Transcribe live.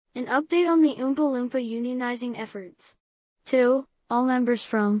An update on the Oompa Loompa unionizing efforts. 2. All members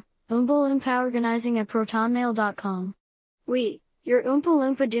from Oompa Loompa organizing at protonmail.com. We, your Oompa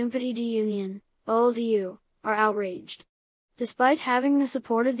Loompa Doompity Union, OLDU, are outraged. Despite having the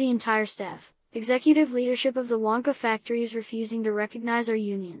support of the entire staff, executive leadership of the Wonka factory is refusing to recognize our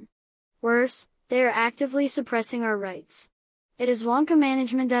union. Worse, they are actively suppressing our rights. It is Wonka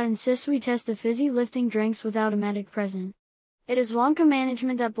management that insists we test the fizzy lifting drinks without a medic present. It is Wonka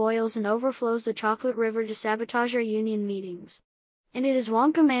management that boils and overflows the chocolate river to sabotage our union meetings. And it is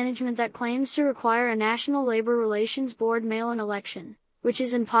Wonka management that claims to require a National Labor Relations Board mail-in election, which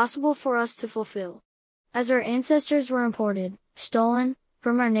is impossible for us to fulfill. As our ancestors were imported, stolen,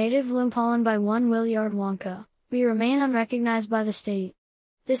 from our native Loompaland by 1 Williard Wonka, we remain unrecognized by the state.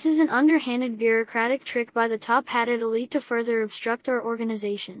 This is an underhanded bureaucratic trick by the top-hatted elite to further obstruct our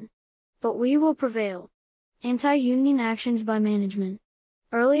organization. But we will prevail. Anti-union actions by management.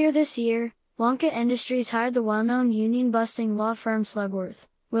 Earlier this year, Wonka Industries hired the well-known union-busting law firm Slugworth,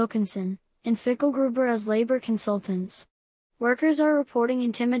 Wilkinson, and Fickelgruber as labor consultants. Workers are reporting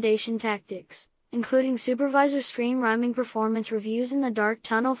intimidation tactics, including supervisor scream-rhyming performance reviews in the dark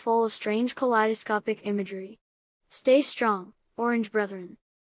tunnel full of strange kaleidoscopic imagery. Stay strong, Orange Brethren.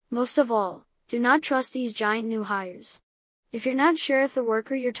 Most of all, do not trust these giant new hires. If you're not sure if the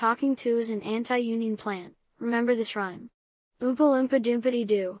worker you're talking to is an anti-union plant, remember this rhyme. Oompa Loompa Doompity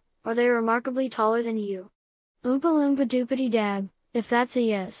Doo, are they remarkably taller than you? Oompa Loompa Doopity Dab, if that's a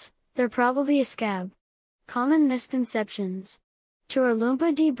yes, they're probably a scab. Common misconceptions. To our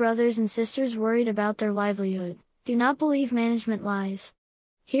Loompa D brothers and sisters worried about their livelihood, do not believe management lies.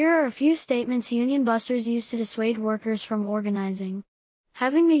 Here are a few statements union busters use to dissuade workers from organizing.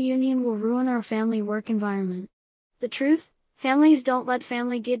 Having a union will ruin our family work environment. The truth? Families don't let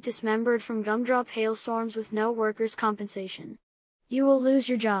family get dismembered from gumdrop hailstorms with no workers' compensation. You will lose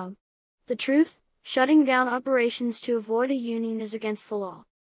your job. The truth? Shutting down operations to avoid a union is against the law.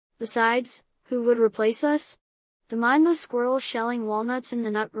 Besides, who would replace us? The mindless squirrels shelling walnuts in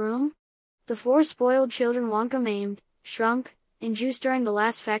the nut room? The 4 spoiled children Wonka maimed, shrunk, and juiced during the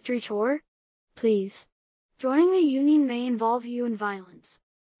last factory tour? Please. Joining a union may involve you in violence.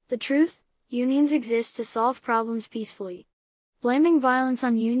 The truth? Unions exist to solve problems peacefully. Blaming violence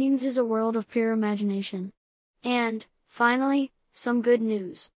on unions is a world of pure imagination. And, finally, some good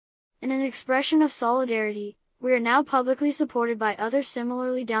news. In an expression of solidarity, we are now publicly supported by other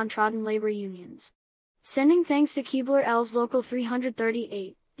similarly downtrodden labor unions. Sending thanks to Keebler Elves Local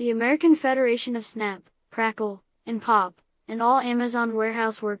 338, the American Federation of Snap, Crackle, and Pop, and all Amazon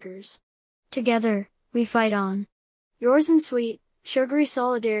warehouse workers. Together, we fight on. Yours in sweet, sugary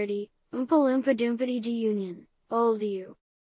solidarity, Oompa Loompa Doompity D Union, OLDU.